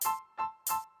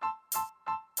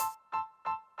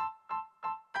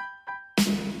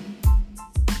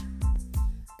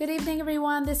Good evening,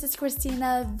 everyone. This is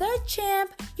Christina, the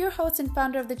Champ, your host and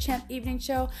founder of the Champ Evening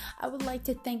Show. I would like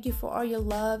to thank you for all your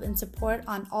love and support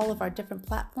on all of our different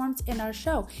platforms in our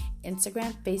show,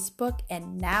 Instagram, Facebook,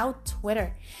 and now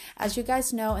Twitter. As you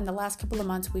guys know, in the last couple of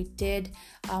months, we did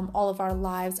all of our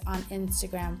lives on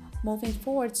Instagram. Moving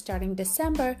forward, starting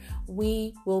December,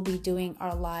 we will be doing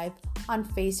our live on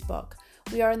Facebook.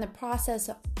 We are in the process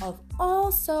of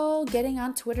also getting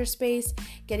on Twitter Space,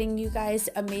 getting you guys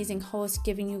amazing hosts,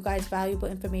 giving you guys valuable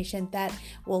information that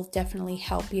will definitely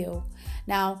help you.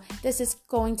 Now, this is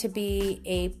going to be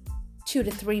a 2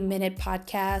 to 3 minute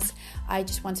podcast. I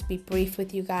just want to be brief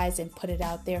with you guys and put it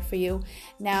out there for you.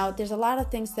 Now, there's a lot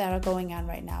of things that are going on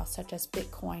right now, such as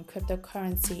Bitcoin,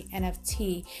 cryptocurrency,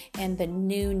 NFT, and the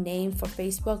new name for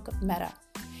Facebook, Meta.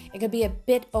 It could be a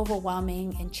bit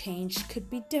overwhelming and change could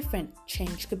be different.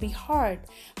 Change could be hard,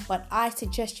 but I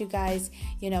suggest you guys,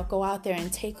 go out there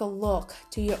and take a look,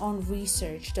 do your own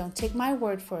research. Don't take my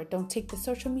word for it. Don't take the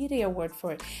social media word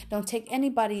for it. Don't take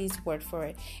anybody's word for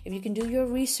it. If you can do your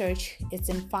research, it's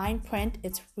in fine print,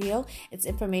 it's real, it's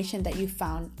information that you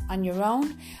found on your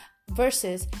own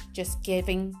versus just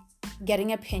getting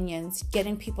opinions,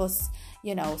 getting people's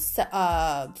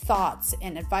thoughts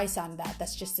and advice on that.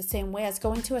 That's just the same way as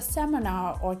going to a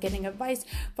seminar or getting advice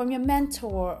from your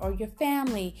mentor or your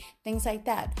family, things like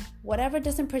that. Whatever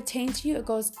doesn't pertain to you, it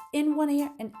goes in one ear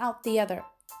and out the other.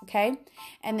 Okay?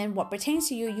 And then what pertains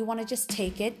to you, you want to just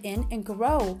take it in and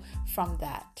grow from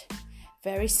that.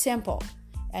 Very simple.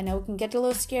 I know it can get a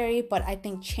little scary, but I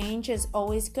think change is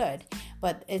always good.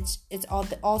 But it's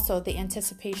also the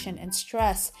anticipation and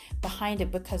stress behind it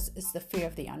because it's the fear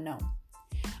of the unknown.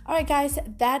 All right, guys,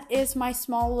 that is my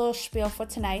small little spiel for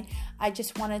tonight. I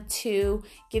just wanted to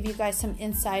give you guys some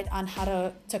insight on how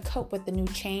to cope with the new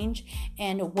change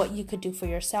and what you could do for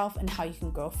yourself and how you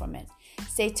can grow from it.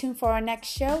 Stay tuned for our next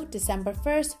show, December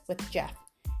 1st with Jeff.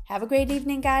 Have a great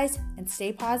evening, guys, and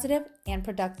stay positive and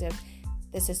productive.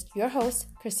 This is your host,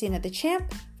 Christina the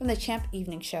Champ, from the Champ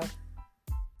Evening Show.